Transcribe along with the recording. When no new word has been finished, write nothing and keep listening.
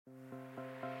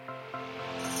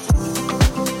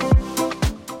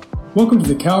Welcome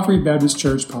to the Calvary Baptist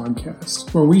Church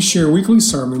podcast, where we share weekly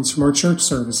sermons from our church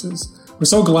services. We're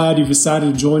so glad you've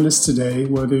decided to join us today,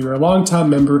 whether you're a longtime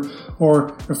member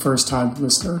or a first-time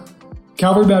listener.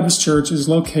 Calvary Baptist Church is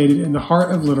located in the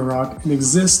heart of Little Rock and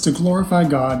exists to glorify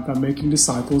God by making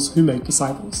disciples who make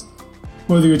disciples.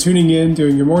 Whether you're tuning in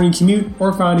during your morning commute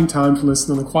or finding time to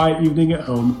listen on a quiet evening at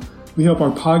home, we hope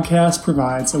our podcast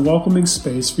provides a welcoming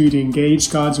space for you to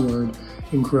engage God's Word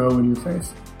and grow in your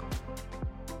faith.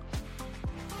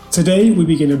 Today, we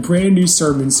begin a brand new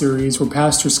sermon series where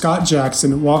Pastor Scott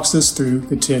Jackson walks us through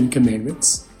the 10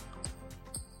 Commandments.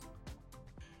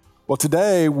 Well,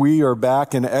 today we are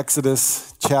back in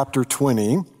Exodus chapter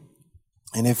 20.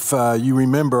 And if you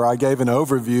remember, I gave an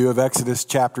overview of Exodus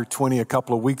chapter 20 a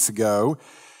couple of weeks ago.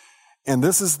 And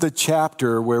this is the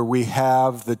chapter where we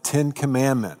have the 10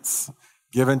 Commandments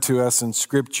given to us in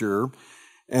Scripture.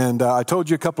 And I told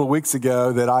you a couple of weeks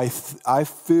ago that I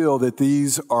feel that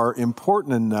these are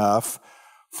important enough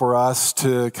for us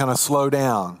to kind of slow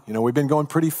down. You know, we've been going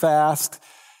pretty fast,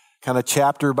 kind of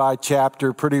chapter by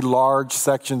chapter, pretty large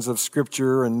sections of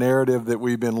Scripture and narrative that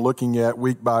we've been looking at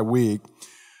week by week.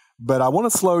 But I want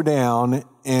to slow down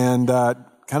and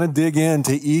kind of dig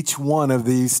into each one of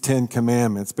these 10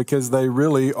 commandments because they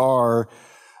really are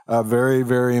a very,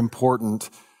 very important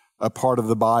part of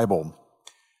the Bible.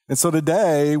 And so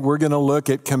today we're going to look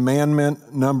at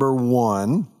commandment number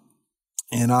 1,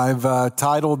 and I've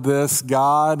titled this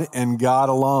God and God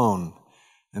Alone.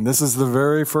 And this is the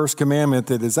very first commandment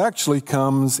that actually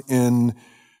comes in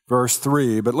verse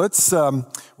 3. But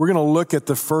we're going to look at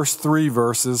the first 3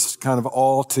 verses kind of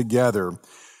all together.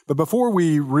 But before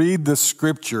we read the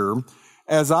Scripture,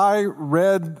 as I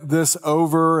read this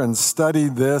over and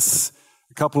studied this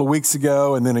a couple of weeks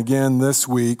ago and then again this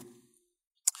week,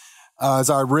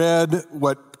 as I read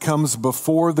what comes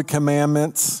before the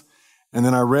commandments, and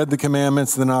then I read the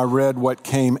commandments, then I read what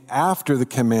came after the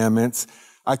commandments,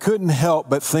 I couldn't help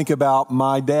but think about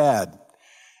my dad.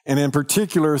 And in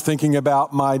particular, thinking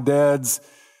about my dad's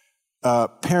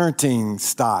parenting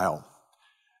style.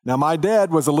 Now, my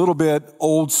dad was a little bit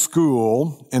old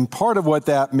school, and part of what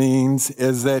that means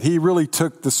is that he really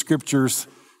took the Scriptures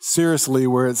seriously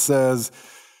where it says,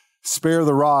 spare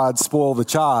the rod, spoil the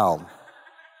child.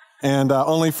 And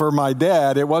only for my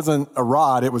dad, it wasn't a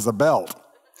rod, it was a belt.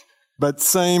 But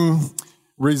same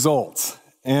results.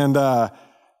 And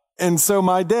so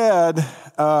my dad,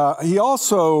 he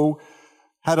also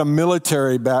had a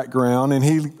military background, and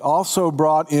he also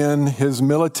brought in his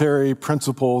military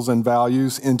principles and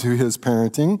values into his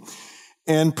parenting.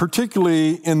 And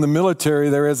particularly in the military,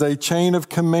 there is a chain of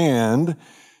command,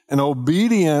 and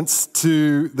obedience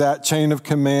to that chain of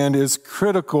command is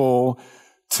critical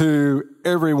to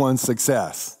everyone's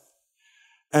success.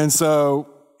 And so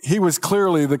he was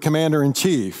clearly the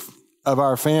commander-in-chief of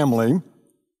our family,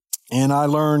 and I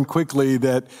learned quickly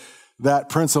that that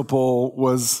principle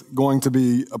was going to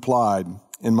be applied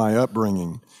in my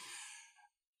upbringing.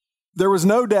 There was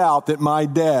no doubt that my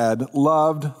dad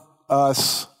loved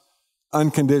us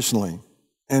unconditionally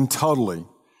and totally,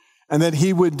 and that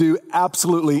he would do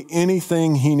absolutely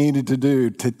anything he needed to do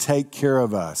to take care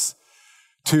of us,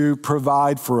 to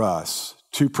provide for us,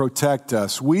 to protect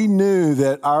us. We knew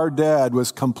that our dad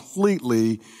was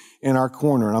completely in our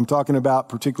corner. And I'm talking about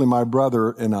particularly my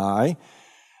brother and I.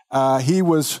 He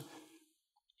was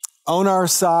on our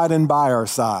side and by our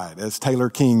side, as Taylor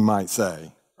King might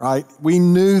say, right? We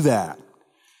knew that.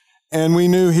 And we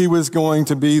knew he was going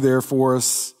to be there for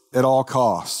us at all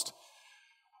cost.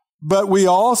 But we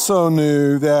also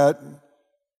knew that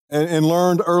and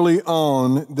learned early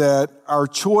on that our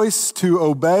choice to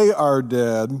obey our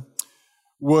dad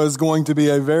was going to be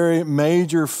a very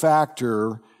major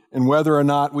factor in whether or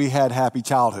not we had happy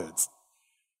childhoods.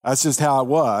 That's just how it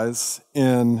was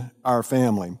in our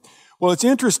family. Well, it's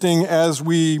interesting as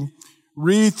we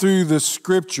read through the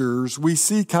Scriptures, we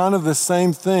see kind of the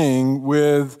same thing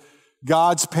with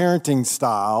God's parenting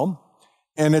style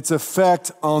and its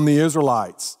effect on the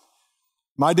Israelites.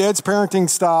 My dad's parenting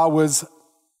style was,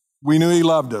 we knew he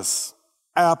loved us,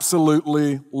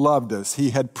 absolutely loved us.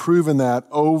 He had proven that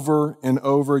over and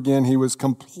over again. He was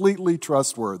completely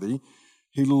trustworthy.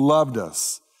 He loved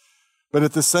us. But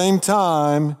at the same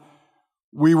time,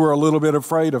 we were a little bit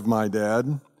afraid of my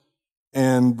dad,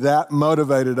 and that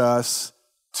motivated us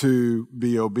to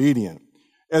be obedient.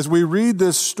 As we read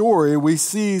this story, we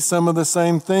see some of the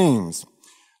same things.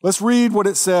 Let's read what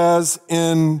it says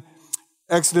in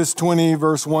Exodus 20,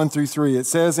 verse 1 through 3. It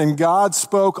says, and God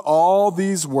spoke all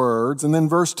these words. And then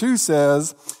verse 2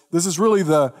 says, this is really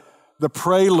the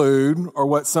prelude, or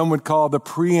what some would call the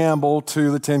preamble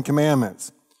to the 10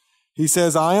 Commandments. He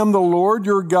says, I am the Lord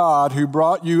your God who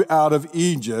brought you out of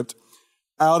Egypt,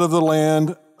 out of the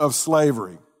land of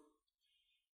slavery.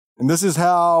 And this is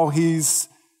how he's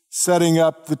setting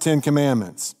up the Ten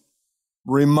Commandments,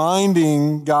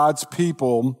 reminding God's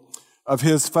people of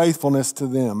his faithfulness to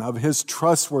them, of his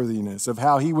trustworthiness, of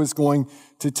how he was going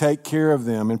to take care of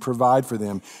them and provide for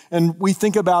them. And we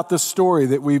think about the story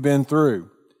that we've been through.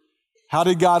 How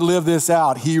did God live this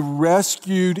out? He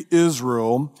rescued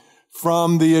Israel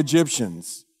from the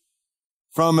Egyptians,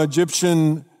 from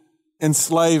Egyptian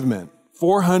enslavement,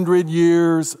 400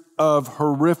 years of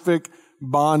horrific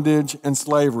bondage and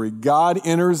slavery. God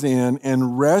enters in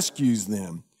and rescues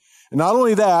them. And not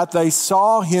only that, they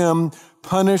saw him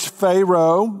punish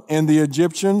Pharaoh and the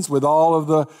Egyptians with all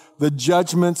of the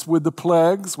judgments with the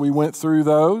plagues. We went through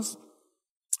those.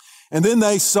 And then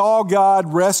they saw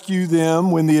God rescue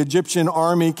them when the Egyptian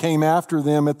army came after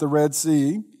them at the Red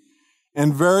Sea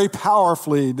and very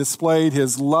powerfully displayed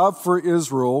his love for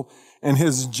Israel and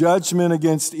his judgment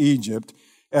against Egypt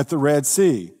at the Red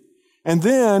Sea. And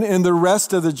then in the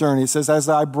rest of the journey, it says, as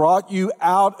I brought you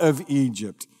out of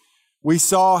Egypt, we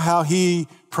saw how he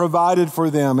provided for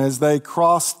them as they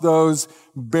crossed those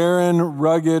barren,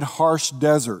 rugged, harsh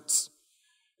deserts,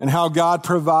 and how God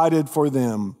provided for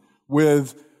them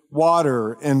with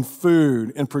water and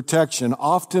food and protection,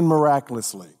 often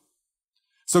miraculously.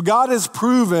 So God has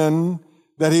proven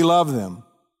that he loved them.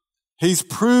 He's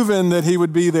proven that he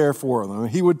would be there for them.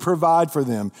 He would provide for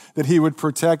them, that he would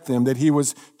protect them, that he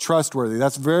was trustworthy.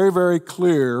 That's very, very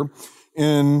clear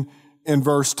in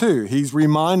verse 2. He's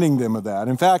reminding them of that.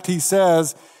 In fact, he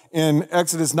says in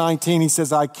Exodus 19, he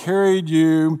says, I carried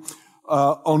you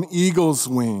on eagle's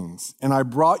wings, and I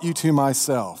brought you to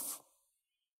myself.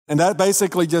 And that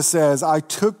basically just says, I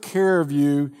took care of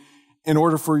you in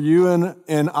order for you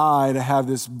and I to have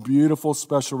this beautiful,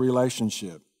 special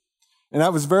relationship. And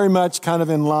that was very much kind of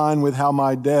in line with how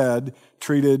my dad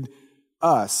treated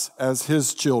us as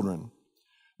his children.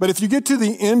 But if you get to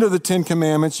the end of the Ten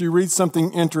Commandments, you read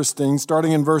something interesting,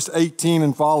 starting in verse 18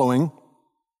 and following.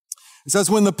 It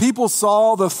says, when the people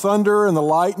saw the thunder and the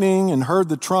lightning and heard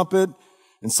the trumpet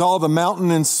and saw the mountain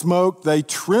in smoke, they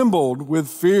trembled with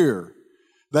fear.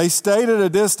 They stayed at a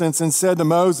distance and said to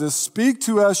Moses, speak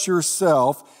to us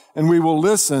yourself and we will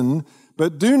listen,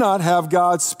 but do not have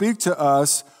God speak to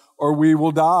us or we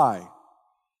will die.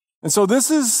 And so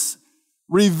this is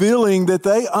revealing that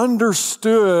they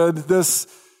understood this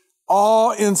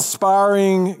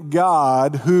awe-inspiring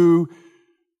God who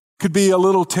could be a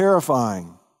little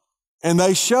terrifying. And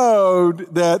they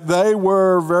showed that they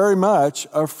were very much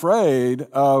afraid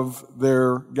of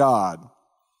their God.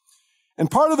 And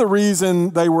part of the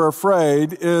reason they were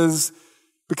afraid is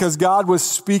because God was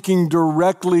speaking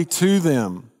directly to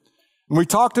them. And we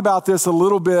talked about this a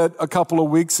little bit a couple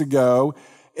of weeks ago.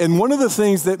 And one of the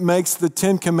things that makes the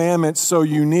Ten Commandments so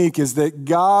unique is that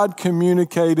God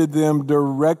communicated them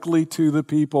directly to the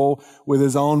people with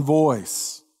his own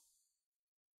voice.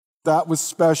 That was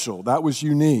special. That was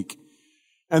unique.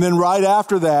 And then right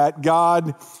after that,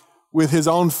 God, with his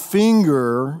own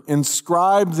finger,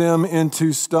 inscribed them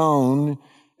into stone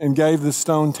and gave the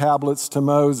stone tablets to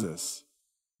Moses.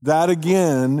 That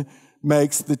again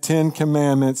makes the Ten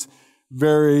Commandments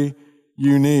very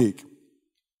unique.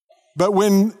 But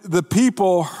when the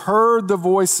people heard the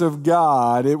voice of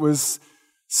God, it was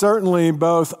certainly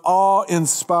both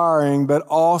awe-inspiring, but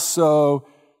also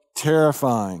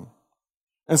terrifying.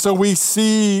 And so we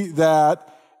see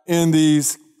that in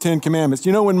these Ten Commandments.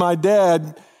 You know, when my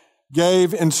dad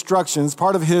gave instructions,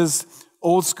 part of his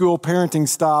old school parenting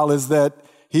style is that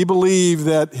he believed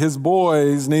that his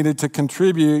boys needed to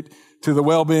contribute to the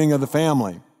well-being of the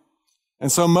family.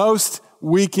 And so most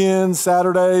weekends,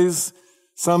 Saturdays,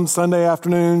 some Sunday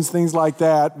afternoons, things like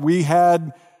that, we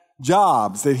had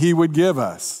jobs that he would give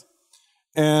us.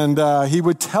 And he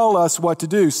would tell us what to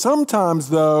do. Sometimes,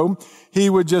 though, he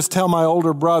would just tell my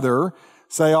older brother,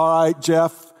 say, all right,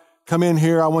 Jeff, come in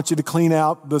here. I want you to clean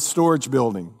out the storage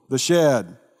building, the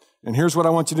shed. And here's what I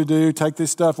want you to do. Take this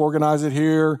stuff, organize it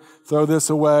here, throw this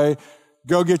away.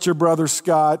 Go get your brother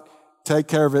Scott. Take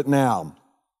care of it now.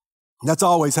 That's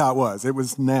always how it was. It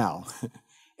was now.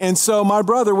 And so my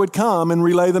brother would come and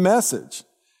relay the message.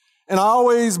 And I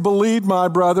always believed my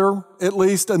brother at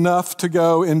least enough to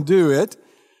go and do it.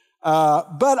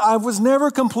 But I was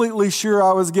never completely sure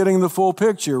I was getting the full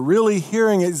picture, really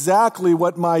hearing exactly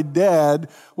what my dad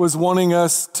was wanting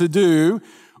us to do,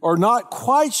 or not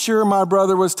quite sure my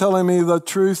brother was telling me the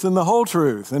truth and the whole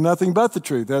truth and nothing but the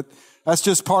truth. That's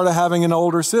just part of having an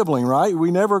older sibling, right?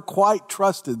 We never quite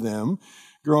trusted them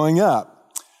growing up.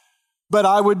 But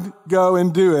I would go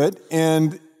and do it,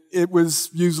 and it was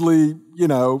usually,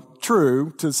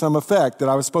 true to some effect that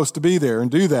I was supposed to be there and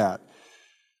do that.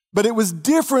 But it was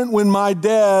different when my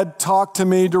dad talked to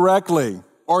me directly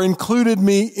or included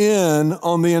me in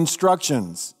on the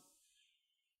instructions.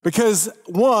 Because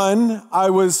one, I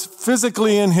was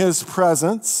physically in his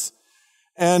presence,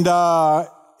 and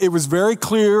it was very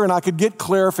clear, and I could get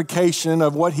clarification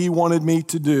of what he wanted me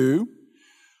to do.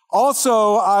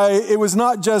 Also, it was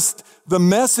not just the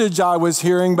message I was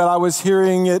hearing, but I was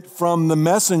hearing it from the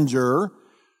messenger.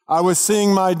 I was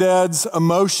seeing my dad's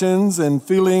emotions and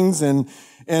feelings, and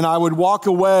I would walk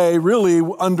away really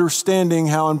understanding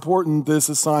how important this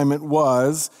assignment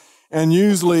was, and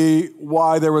usually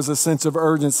why there was a sense of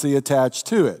urgency attached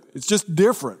to it. It's just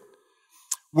different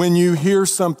when you hear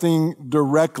something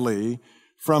directly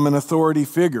from an authority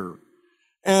figure.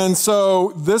 And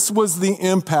so this was the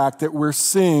impact that we're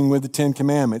seeing with the Ten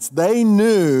Commandments. They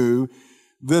knew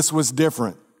this was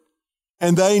different.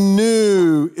 And they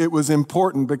knew it was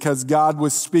important because God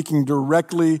was speaking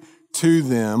directly to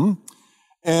them.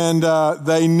 And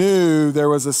they knew there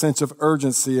was a sense of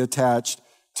urgency attached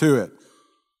to it.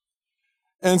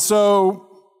 And so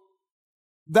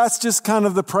that's just kind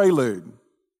of the prelude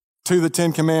to the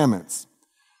Ten Commandments.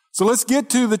 So let's get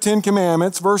to the Ten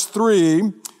Commandments. Verse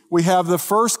 3, we have the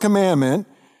first commandment,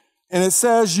 and it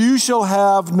says, "You shall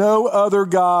have no other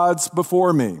gods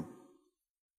before me."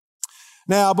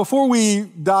 Now, before we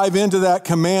dive into that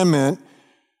commandment,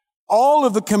 all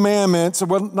of the commandments,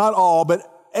 well, not all, but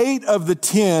 8 of the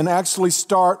 10 actually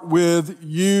start with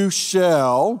 "you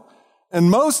shall,"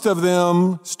 and most of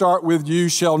them start with "you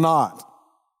shall not."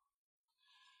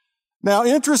 Now,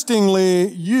 interestingly,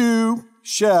 "you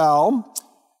shall"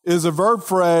 is a verb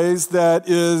phrase that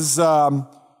is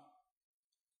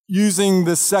using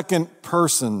the second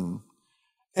person.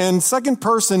 And second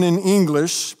person in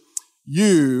English,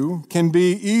 "you," can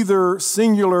be either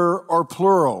singular or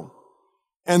plural.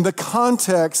 And the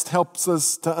context helps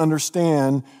us to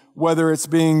understand whether it's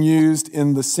being used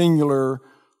in the singular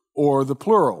or the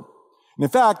plural. And in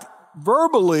fact,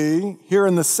 verbally, here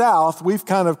in the South, we've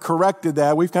kind of corrected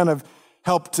that. We've kind of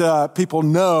helped people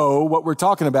know what we're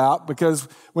talking about, because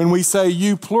when we say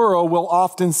 "you" plural, we'll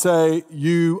often say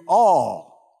 "you all."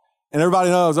 And everybody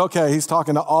knows, okay, he's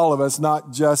talking to all of us,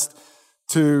 not just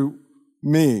to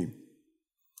me.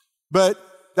 But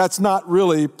that's not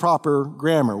really proper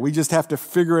grammar. We just have to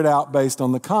figure it out based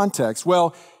on the context.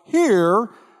 Well, here,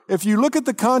 if you look at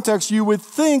the context, you would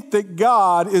think that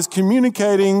God is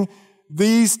communicating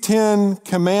these 10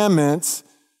 commandments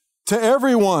to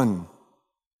everyone,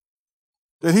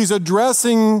 that he's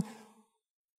addressing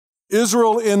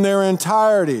Israel in their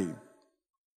entirety.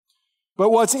 But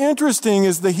what's interesting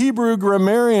is the Hebrew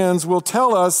grammarians will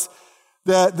tell us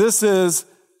that this is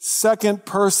second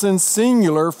person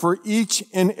singular for each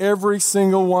and every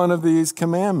single one of these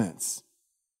commandments.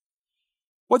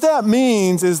 What that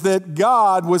means is that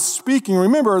God was speaking.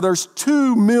 Remember, there's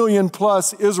 2 million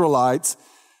plus Israelites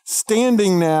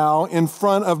standing now in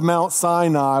front of Mount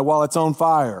Sinai while it's on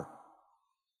fire.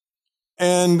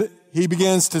 And he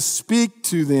begins to speak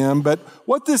to them. But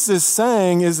what this is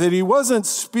saying is that he wasn't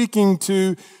speaking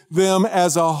to them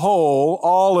as a whole,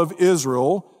 all of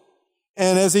Israel.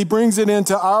 And as he brings it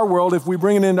into our world, if we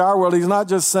bring it into our world, he's not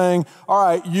just saying, all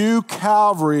right, you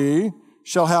Calvary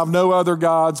shall have no other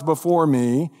gods before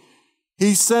me.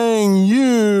 He's saying,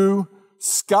 you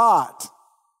Scott,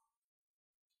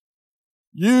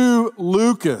 you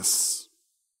Lucas,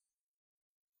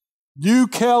 you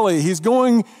Kelly.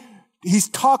 He's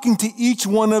talking to each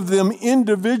one of them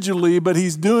individually, but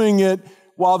he's doing it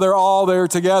while they're all there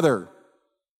together.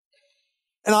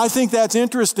 And I think that's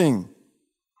interesting.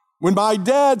 When my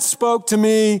dad spoke to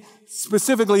me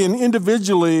specifically and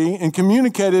individually and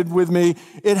communicated with me,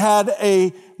 it had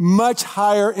a much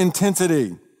higher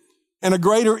intensity and a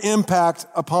greater impact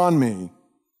upon me.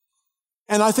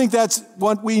 And I think that's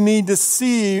what we need to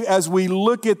see as we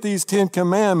look at these 10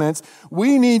 commandments.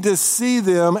 We need to see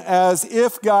them as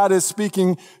if God is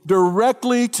speaking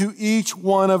directly to each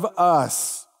one of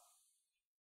us.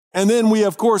 And then we,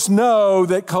 of course, know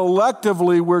that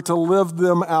collectively we're to live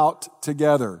them out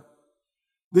together.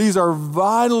 These are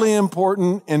vitally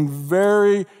important and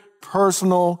very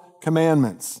personal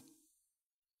commandments.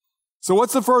 So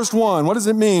what's the first one? What does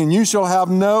it mean? You shall have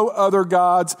no other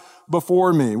gods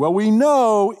before me. Well, we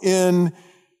know in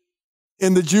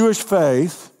the Jewish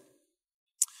faith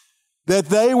that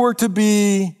they were to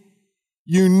be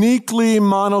uniquely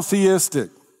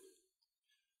monotheistic.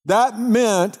 That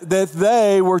meant that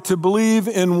they were to believe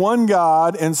in one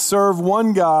God and serve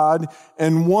one God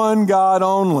and one God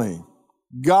only,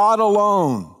 God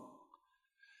alone.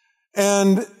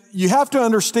 And you have to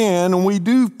understand, and we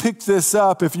do pick this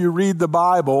up if you read the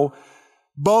Bible,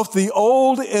 both the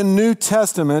Old and New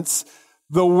Testaments,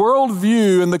 the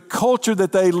worldview and the culture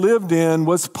that they lived in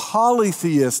was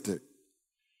polytheistic.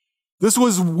 This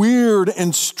was weird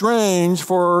and strange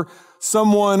for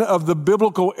someone of the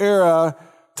biblical era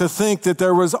to think that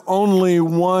there was only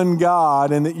one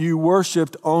God and that you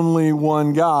worshiped only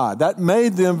one God. That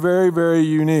made them very, very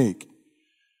unique.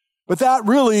 But that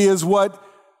really is what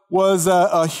was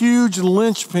a huge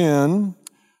linchpin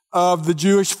of the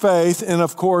Jewish faith and,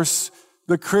 of course,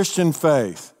 the Christian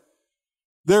faith.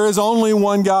 There is only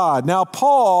one God. Now,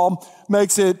 Paul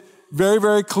makes it very,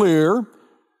 very clear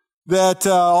that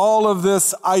all of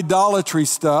this idolatry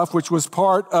stuff, which was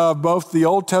part of both the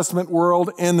Old Testament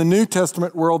world and the New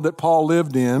Testament world that Paul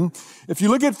lived in. If you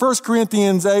look at 1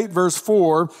 Corinthians 8, verse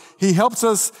 4, he helps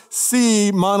us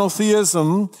see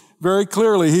monotheism very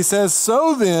clearly. He says,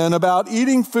 "So then, about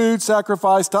eating food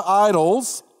sacrificed to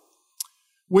idols,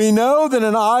 we know that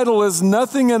an idol is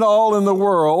nothing at all in the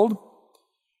world,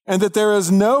 and that there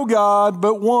is no God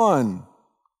but one."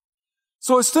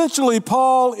 So essentially,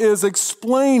 Paul is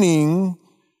explaining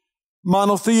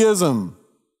monotheism.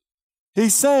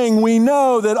 He's saying we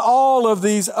know that all of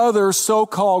these other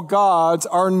so-called gods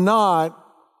are not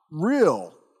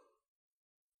real.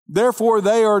 Therefore,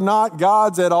 they are not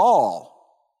gods at all.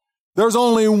 There's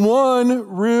only one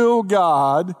real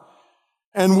God,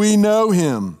 and we know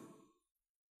him.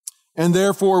 And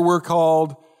therefore, we're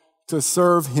called to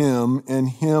serve him and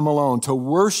him alone, to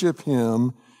worship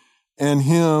him and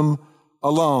him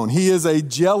alone. He is a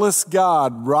jealous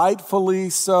God, rightfully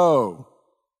so.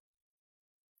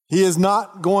 He is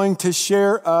not going to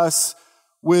share us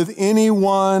with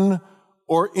anyone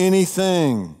or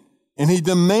anything. And he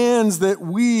demands that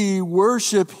we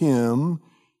worship him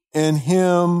and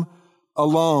him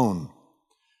alone.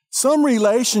 Some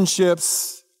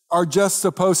relationships are just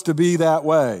supposed to be that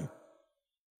way.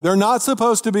 They're not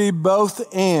supposed to be both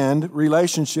and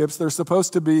relationships. They're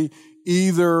supposed to be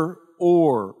either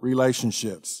or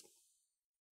relationships.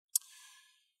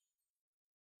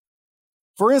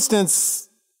 For instance,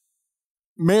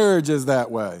 marriage is that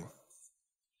way.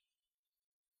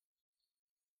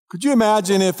 Could you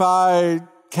imagine if I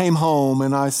came home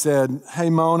and I said, "Hey,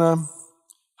 Mona,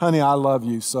 honey, I love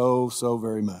you so, so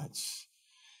very much.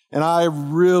 And I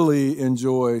really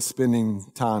enjoy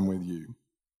spending time with you.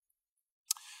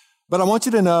 But I want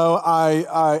you to know,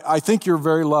 I think you're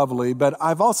very lovely, but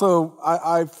I've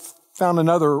found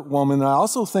another woman that I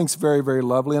also think's very, very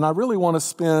lovely, and I really want to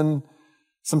spend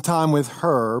some time with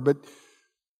her. But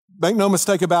make no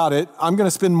mistake about it, I'm going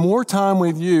to spend more time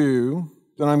with you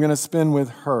than I'm going to spend with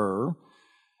her.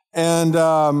 And,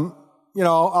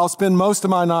 I'll spend most of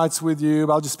my nights with you,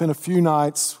 but I'll just spend a few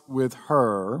nights with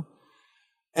her.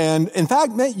 And in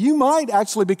fact, you might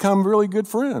actually become really good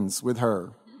friends with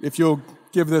her if you'll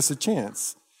give this a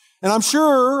chance. And I'm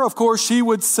sure, of course, she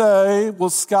would say, "Well,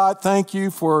 Scott, thank you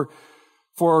for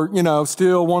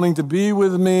still wanting to be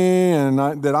with me, and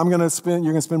that you're going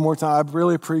to spend more time. I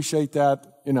really appreciate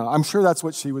that." I'm sure that's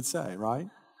what she would say, right?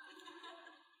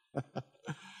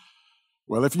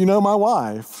 Well, if you know my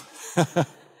wife,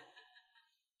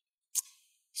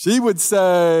 she would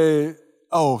say,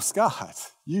 "Oh,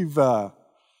 Scott, you've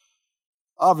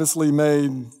obviously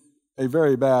made a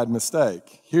very bad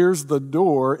mistake. Here's the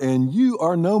door, and you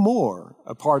are no more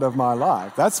a part of my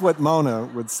life." That's what Mona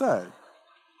would say.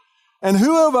 And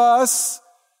who of us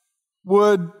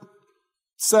would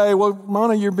say, "Well,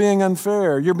 Mona, you're being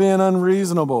unfair, you're being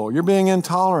unreasonable, you're being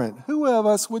intolerant"? Who of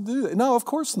us would do that? No, of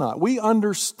course not. We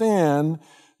understand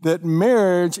that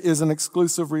marriage is an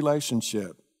exclusive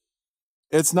relationship.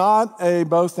 It's not a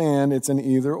both and, it's an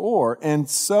either or. And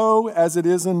so, as it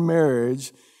is in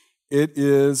marriage, it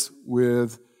is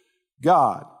with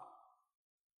God.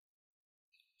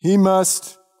 He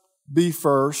must be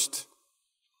first.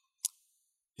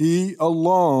 He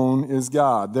alone is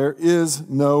God. There is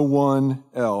no one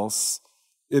else.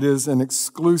 It is an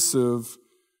exclusive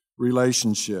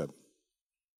relationship.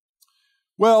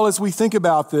 Well, as we think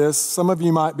about this, some of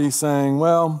you might be saying,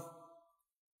 "Well,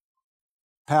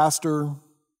 Pastor,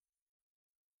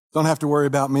 don't have to worry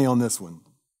about me on this one.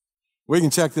 We can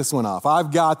check this one off.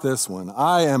 I've got this one.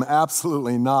 I am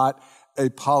absolutely not a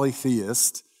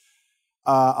polytheist.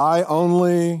 I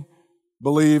only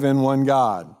believe in one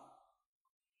God.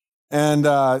 And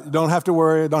don't have to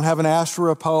worry. Don't have an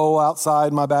Asherah pole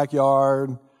outside my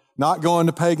backyard. Not going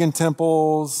to pagan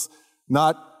temples.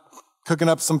 Not cooking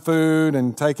up some food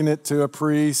and taking it to a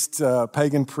priest,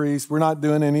 pagan priest. We're not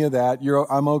doing any of that.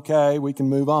 I'm okay. We can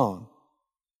move on."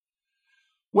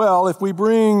 Well, if we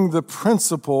bring the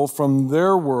principle from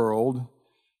their world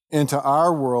into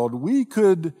our world, we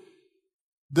could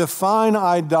define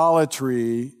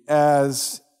idolatry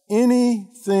as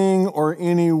anything or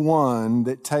anyone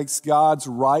that takes God's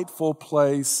rightful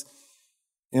place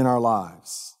in our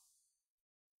lives.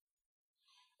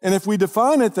 And if we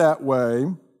define it that way,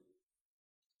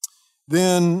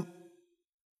 then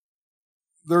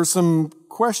there's some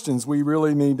questions we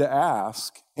really need to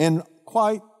ask and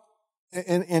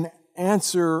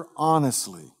answer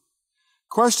honestly.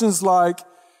 Questions like,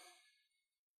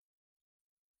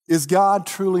 is God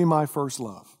truly my first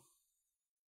love?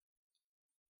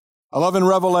 I love in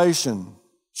Revelation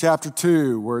chapter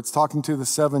 2, where it's talking to the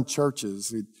 7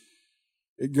 churches.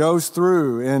 It goes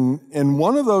through, and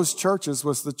one of those churches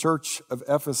was the church of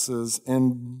Ephesus,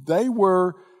 and they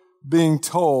were being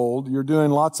told, you're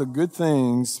doing lots of good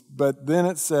things, but then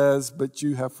it says, but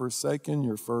you have forsaken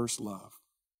your first love.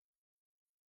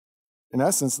 In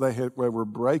essence, they were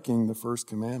breaking the first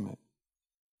commandment.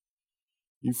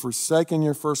 You've forsaken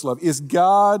your first love. Is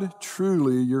God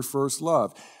truly your first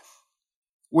love?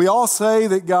 We all say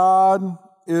that God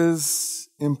is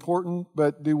important,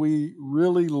 but do we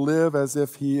really live as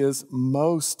if He is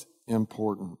most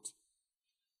important?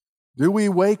 Do we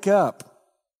wake up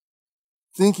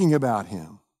thinking about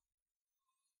Him?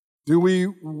 Do we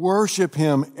worship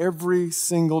Him every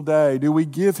single day? Do we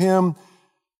give Him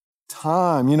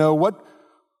time? You know,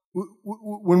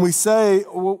 when we say,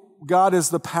 God is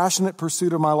the passionate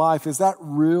pursuit of my life, is that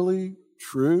really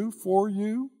true for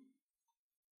you?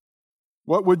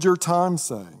 What would your time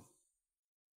say?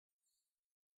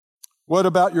 What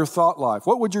about your thought life?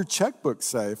 What would your checkbook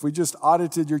say? If we just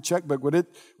audited your checkbook, would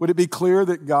it be clear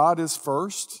that God is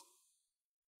first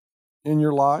in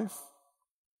your life?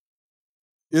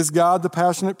 Is God the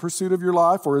passionate pursuit of your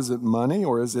life, or is it money,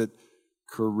 or is it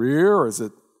career, or is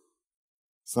it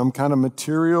some kind of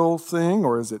material thing,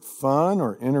 or is it fun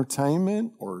or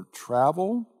entertainment or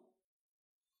travel?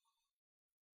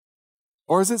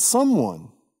 Or is it someone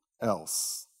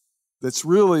else that's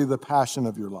really the passion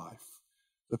of your life,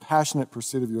 the passionate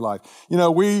pursuit of your life? You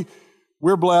know,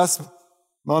 we're blessed.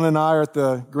 Mona and I are at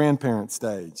the grandparent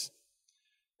stage.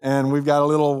 And we've got a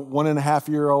little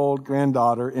 1.5-year-old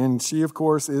granddaughter, and she, of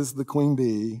course, is the queen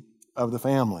bee of the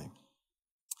family.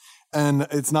 And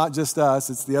it's not just us,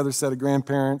 it's the other set of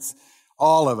grandparents,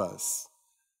 all of us.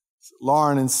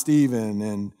 Lauren and Stephen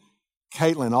and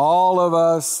Caitlin, all of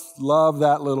us love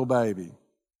that little baby.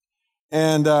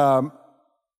 And,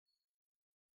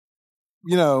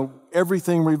 you know,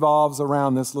 everything revolves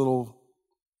around this little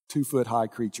 2-foot-high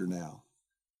creature now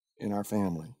in our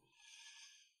family.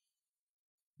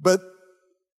 But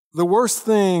the worst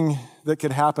thing that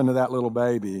could happen to that little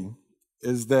baby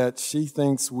is that she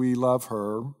thinks we love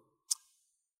her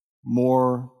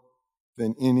more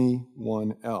than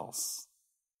anyone else.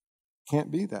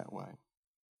 Can't be that way.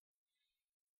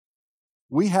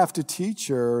 We have to teach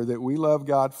her that we love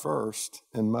God first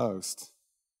and most.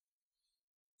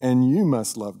 And you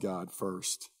must love God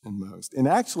first and most. And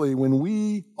actually, when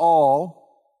we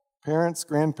all, parents,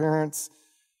 grandparents,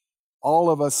 all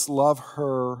of us love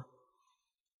her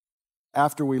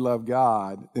after we love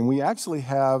God, then we actually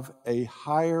have a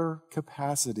higher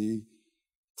capacity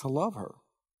to love her.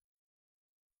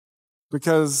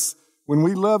 Because when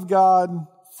we love God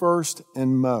first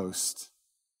and most,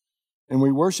 and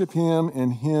we worship Him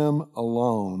and Him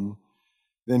alone,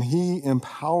 then He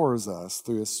empowers us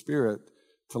through His Spirit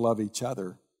to love each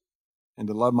other and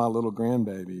to love my little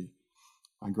grandbaby,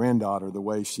 my granddaughter, the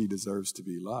way she deserves to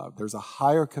be loved. There's a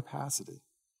higher capacity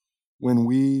when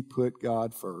we put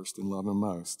God first and love Him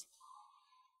most.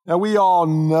 Now, we all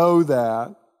know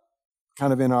that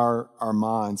kind of in our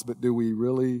minds, but do we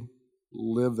really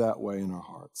live that way in our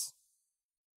hearts?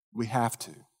 We have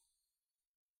to.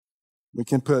 We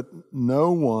can put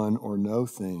no one or no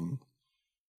thing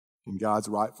in God's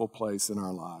rightful place in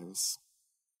our lives.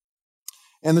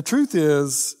 And the truth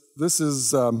is, this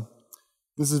is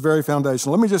very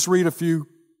foundational. Let me just read a few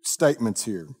statements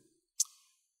here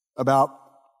about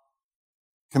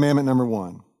commandment number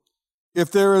 1.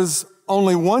 If there is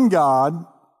only one God,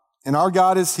 and our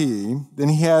God is He, then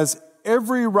He has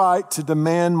every right to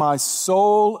demand my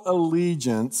sole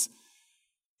allegiance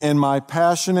and my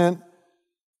passionate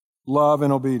love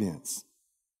and obedience.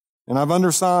 And I've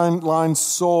underlined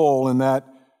soul in that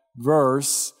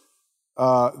verse,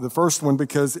 the first one,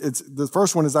 because the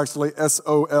first one is actually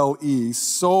S-O-L-E,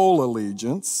 soul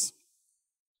allegiance,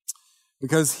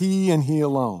 because He and He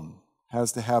alone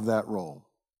has to have that role.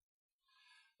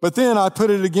 But then I put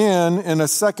it again in a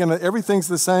second. Everything's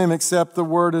the same except the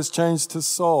word is changed to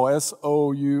soul,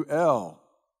 S-O-U-L.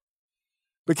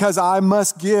 Because I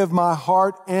must give my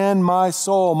heart and my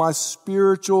soul, my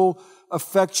spiritual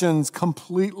affections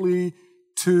completely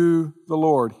to the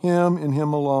Lord, Him and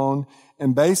Him alone,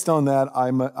 and based on that,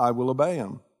 I will obey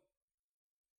Him.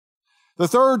 The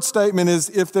third statement is,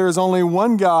 if there is only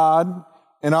one God,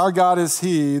 and our God is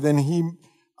He, then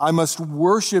I must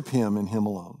worship Him and Him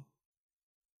alone.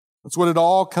 That's what it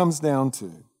all comes down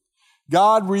to.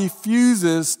 God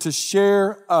refuses to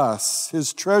share us,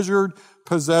 His treasured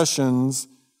possessions,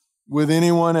 with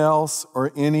anyone else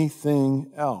or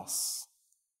anything else.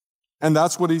 And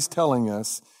that's what He's telling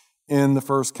us in the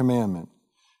first commandment.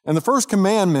 And the first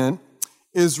commandment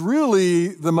is really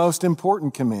the most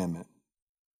important commandment.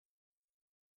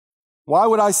 Why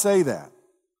would I say that?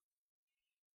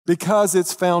 Because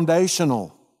it's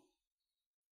foundational.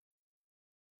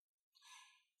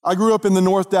 I grew up in the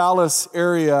North Dallas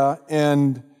area,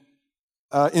 and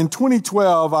in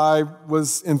 2012, I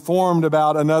was informed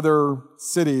about another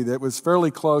city that was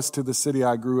fairly close to the city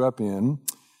I grew up in.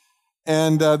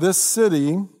 And this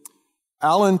city,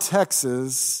 Allen,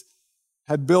 Texas,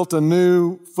 had built a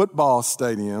new football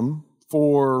stadium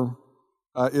for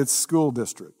its school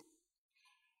district.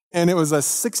 And it was a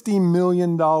 $60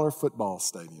 million football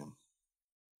stadium.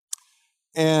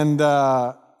 And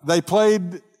they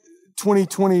played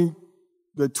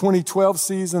the 2012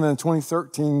 season and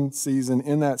 2013 season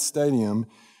in that stadium.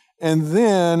 And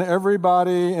then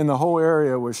everybody in the whole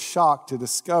area was shocked to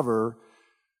discover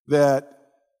that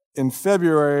in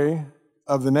February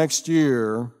of the next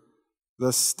year,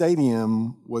 the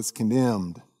stadium was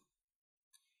condemned.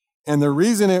 And the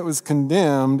reason it was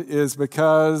condemned is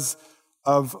because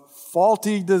of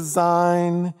faulty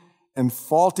design and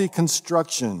faulty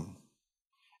construction.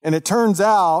 And it turns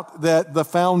out that the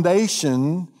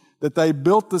foundation that they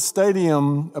built the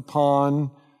stadium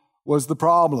upon was the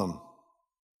problem.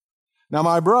 Now,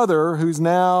 my brother, who's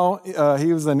now,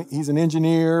 he's an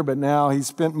engineer, but now he's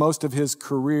spent most of his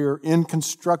career in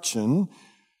construction,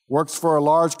 works for a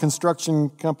large construction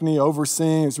company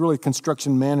overseeing, it's really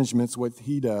construction management's what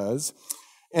he does.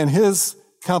 And his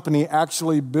company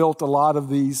actually built a lot of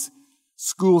these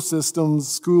school systems,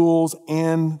 schools,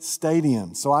 and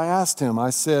stadiums. So I asked him, I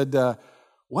said,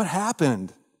 what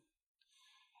happened?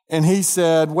 And he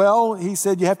said,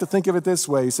 you have to think of it this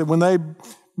way. He said, when they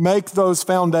make those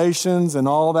foundations and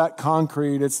all that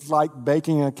concrete, it's like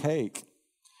baking a cake.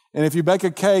 And if you bake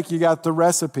a cake, you got the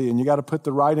recipe and you got to put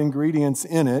the right ingredients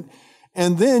in it.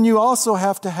 And then you also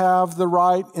have to have the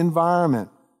right environment,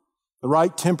 the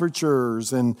right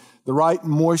temperatures and the right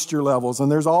moisture levels.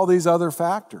 And there's all these other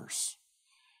factors.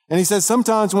 And he says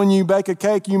sometimes when you bake a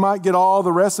cake, you might get all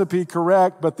the recipe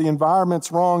correct, but the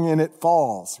environment's wrong and it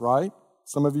falls, right?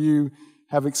 Some of you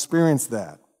have experienced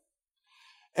that.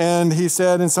 And he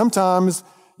said, and sometimes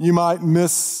you might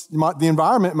the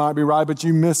environment might be right, but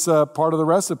you miss a part of the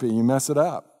recipe. You mess it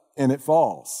up and it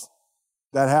falls.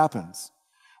 That happens.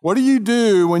 What do you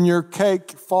do when your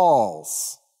cake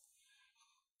falls?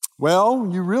 Well,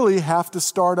 you really have to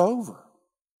start over.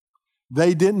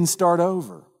 They didn't start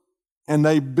over. And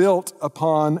they built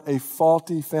upon a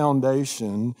faulty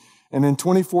foundation. And in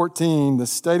 2014, the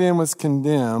stadium was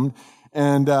condemned,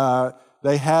 and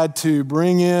they had to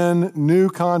bring in new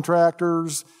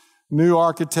contractors, new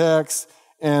architects,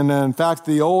 and in fact,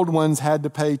 the old ones had to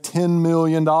pay $10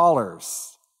 million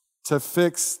to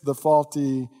fix the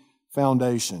faulty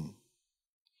foundation.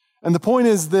 And the point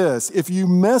is this: if you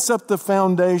mess up the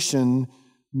foundation,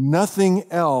 nothing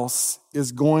else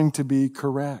is going to be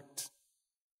correct.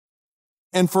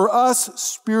 And for us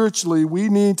spiritually, we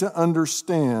need to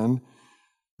understand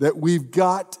that we've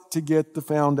got to get the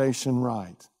foundation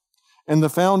right. And the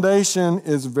foundation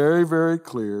is very, very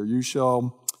clear. You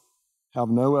shall have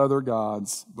no other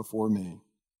gods before me.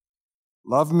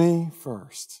 Love me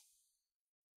first.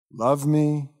 Love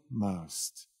me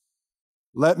most.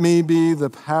 Let me be the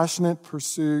passionate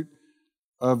pursuit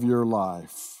of your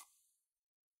life.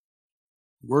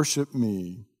 Worship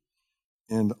me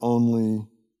and only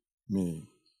me.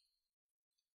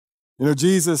 You know,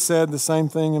 Jesus said the same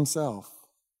thing himself.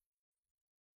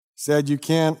 He said you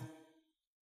can't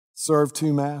serve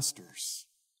two masters.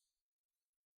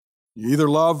 You either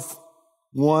love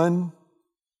one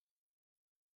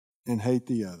and hate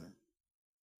the other.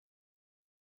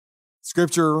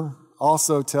 Scripture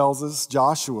also tells us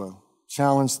Joshua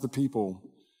challenged the people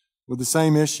with the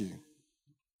same issue.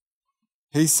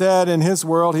 He said in his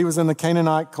world, he was in the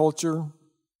Canaanite culture,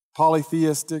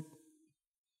 polytheistic.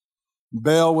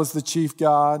 Baal was the chief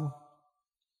god.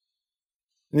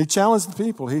 And he challenged the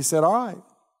people. He said, all right,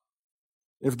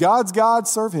 if God's God,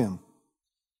 serve him.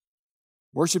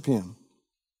 Worship him.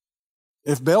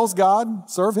 If Baal's God,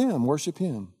 serve him. Worship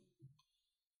him.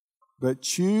 But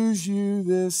choose you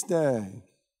this day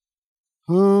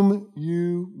whom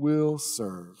you will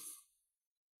serve.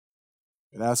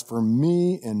 But as for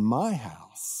me and my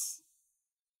house,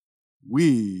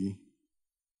 we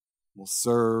will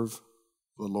serve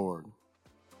the Lord.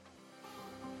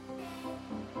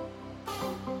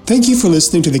 Thank you for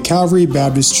listening to the Calvary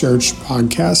Baptist Church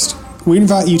podcast. We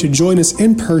invite you to join us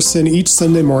in person each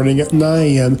Sunday morning at 9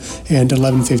 a.m. and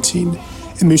 11:15.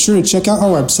 And be sure to check out our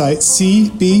website,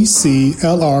 cbclr.org,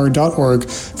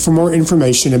 for more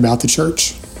information about the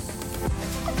church.